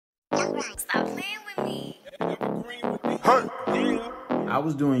Stop playing with me. I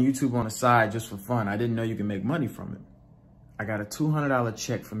was doing YouTube on the side just for fun. I didn't know you can make money from it. I got a $200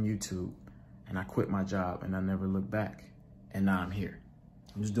 check from YouTube and I quit my job and I never looked back. And now I'm here.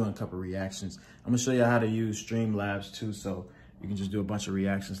 I'm just doing a couple reactions. I'm gonna show you how to use Streamlabs too, so you can just do a bunch of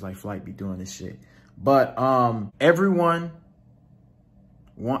reactions like Flight be doing this shit. But everyone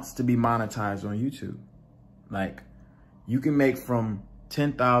wants to be monetized on YouTube. Like, you can make from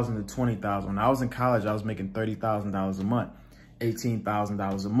 $10,000 to $20,000. When I was in college, I was making $30,000 a month,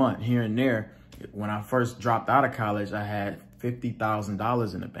 $18,000 a month here and there. When I first dropped out of college, I had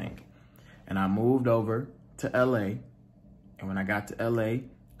 $50,000 in the bank. And I moved over to LA. And when I got to LA,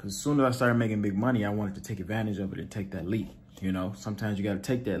 because as soon as I started making big money, I wanted to take advantage of it and take that leap. You know, sometimes you got to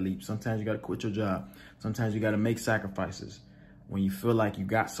take that leap. Sometimes you got to quit your job. Sometimes you got to make sacrifices. When you feel like you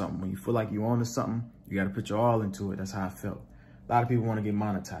got something, when you feel like you own to something, you got to put your all into it. That's how I felt. A lot of people want to get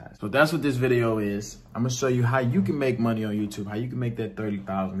monetized. So that's what this video is. I'm going to show you how you can make money on YouTube, how you can make that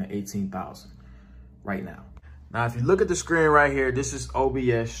 $30,000 to $18,000 right now. Now, if you look at the screen right here, this is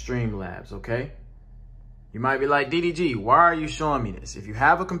OBS Streamlabs, okay? You might be like, DDG, why are you showing me this? If you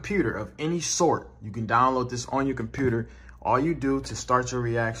have a computer of any sort, you can download this on your computer. All you do to start your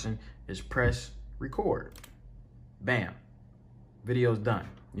reaction is press record. Bam. Video's done,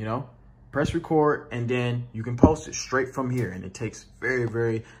 you know? Press record and then you can post it straight from here. And it takes very,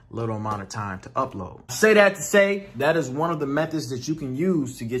 very little amount of time to upload. I say that to say that is one of the methods that you can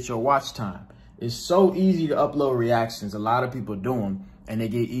use to get your watch time. It's so easy to upload reactions. A lot of people do them and they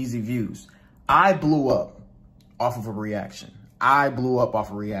get easy views. I blew up off of a reaction. I blew up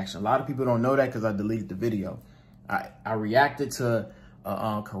off a reaction. A lot of people don't know that because I deleted the video. I reacted to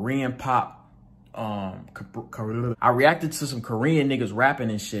Korean pop. I reacted to some Korean niggas rapping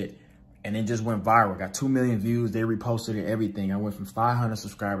and shit, and it just went viral. Got 2 million views. They reposted it, everything. I went from 500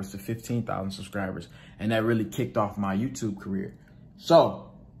 subscribers to 15,000 subscribers, and that really kicked off my YouTube career. So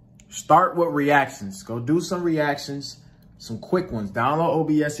start with reactions. Go do some reactions, some quick ones. Download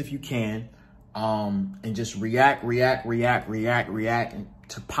OBS if you can, and just react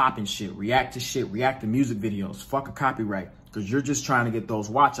to popping shit. React to shit. React to music videos. Fuck a copyright. Because you're just trying to get those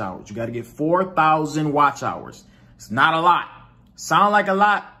watch hours. You got to get 4,000 watch hours. It's not a lot. Sound like a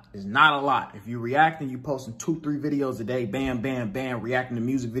lot. It's not a lot. If you react and you posting 2-3 videos a day, bam, bam, bam, reacting to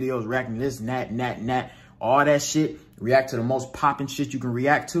music videos, reacting to this, and that, all that shit, react to the most popping shit you can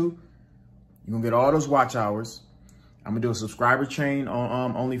react to, you're going to get all those watch hours. I'm going to do a subscriber train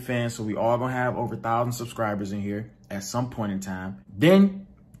on Onlyfans, so we all going to have over 1,000 subscribers in here at some point in time. Then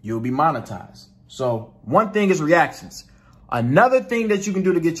you'll be monetized. So one thing is reactions. Another thing that you can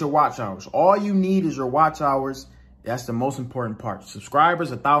do to get your watch hours, all you need is your watch hours. That's the most important part.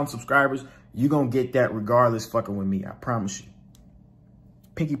 Subscribers, 1,000 subscribers, you're going to get that regardless fucking with me. I promise you.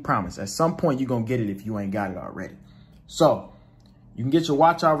 Pinky promise. At some point, you're going to get it if you ain't got it already. So you can get your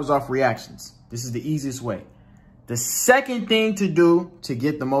watch hours off reactions. This is the easiest way. The second thing to do to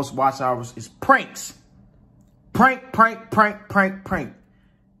get the most watch hours is pranks. Prank.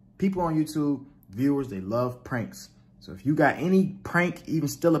 People on YouTube, viewers, they love pranks. So if you got any prank, even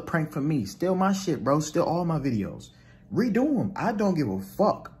still a prank from me, steal my shit, bro. Steal all my videos. Redo them. I don't give a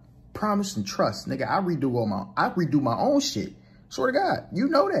fuck. Promise and trust, nigga. I redo my own shit. Swear to God. You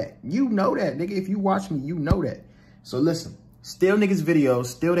know that. You know that, nigga. If you watch me, you know that. So listen, steal niggas' videos,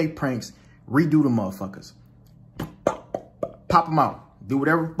 steal they pranks, redo the motherfuckers. Pop them out. Do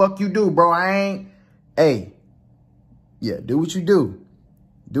whatever the fuck you do, bro. Hey. Yeah, do what you do.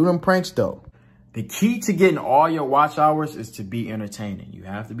 Do them pranks, though. The key to getting all your watch hours is to be entertaining. You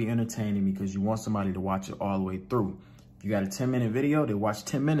have to be entertaining because you want somebody to watch it all the way through. If you got a 10-minute video, they watch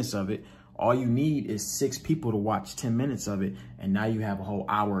 10 minutes of it. All you need is 6 people to watch 10 minutes of it, and now you have a whole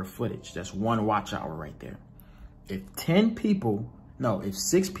hour of footage. That's 1 watch hour right there. If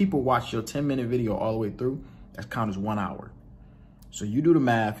 6 people watch your 10-minute video all the way through, that's counted as 1 hour. So you do the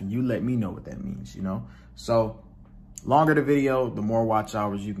math and you let me know what that means, you know? So longer the video, the more watch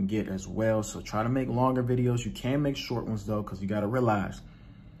hours you can get as well. So try to make longer videos. You can make short ones though, because you got to realize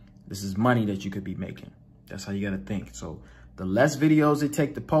this is money that you could be making. That's how you got to think. So the less videos they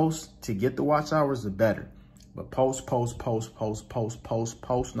take to post to get the watch hours, the better. But post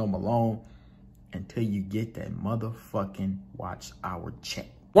no Malone until you get that motherfucking watch hour check.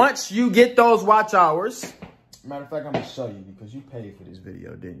 Once you get those watch hours, matter of fact, I'm going to show you because you paid for this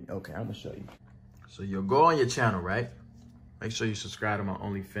video, didn't you? Okay, I'm going to show you. So you'll go on your channel, right? Make sure you subscribe to my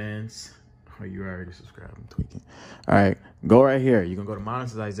OnlyFans. Oh, you already subscribed. I'm tweaking. All right, go right here. You're going to go to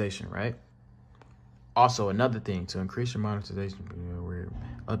monetization, right? Also, another thing, to increase your monetization, we're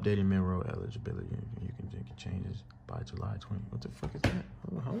updating mineral eligibility. You can changes by July 20. What the fuck is that?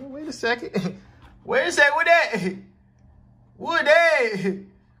 Hold on, wait a second. Wait a second, what that? What that?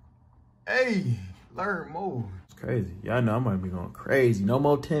 Hey, learn more. It's crazy. Y'all know I might be going crazy. No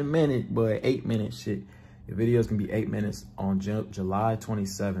more 10 minute, but 8 minute shit. Your videos can be 8 minutes on July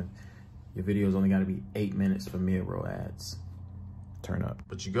 27th. Your videos only gotta be 8 minutes for mid-roll ads. Turn up.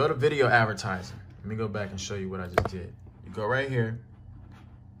 But you go to video advertising. Let me go back and show you what I just did. You go right here,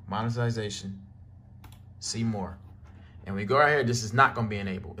 monetization, see more. And we go right here, this is not gonna be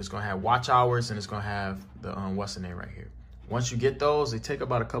enabled. It's gonna have watch hours and it's gonna have the, what's the name right here. Once you get those, they take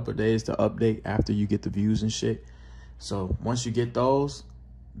about a couple of days to update after you get the views and shit. So once you get those,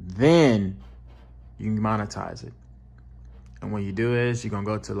 then you can monetize it. And when you do this, you're gonna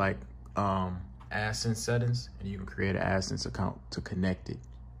go to like AdSense settings and you can create an AdSense account to connect it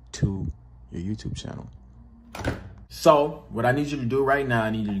to your YouTube channel. So what I need you to do right now, I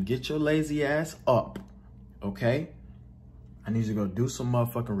need you to get your lazy ass up, okay? I need you to go do some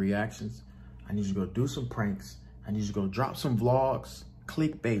motherfucking reactions. I need you to go do some pranks. I need you to go drop some vlogs.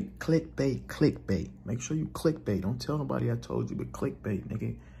 Clickbait, clickbait, clickbait. Make sure you clickbait. Don't tell nobody I told you, but clickbait,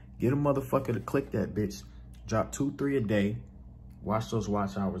 nigga. Get a motherfucker to click that bitch. Drop 2-3 a day. Watch those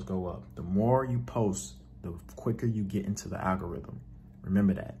watch hours go up. The more you post, the quicker you get into the algorithm.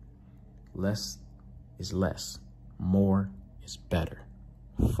 Remember that. Less is less. More is better.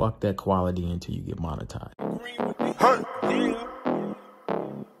 Fuck that quality until you get monetized.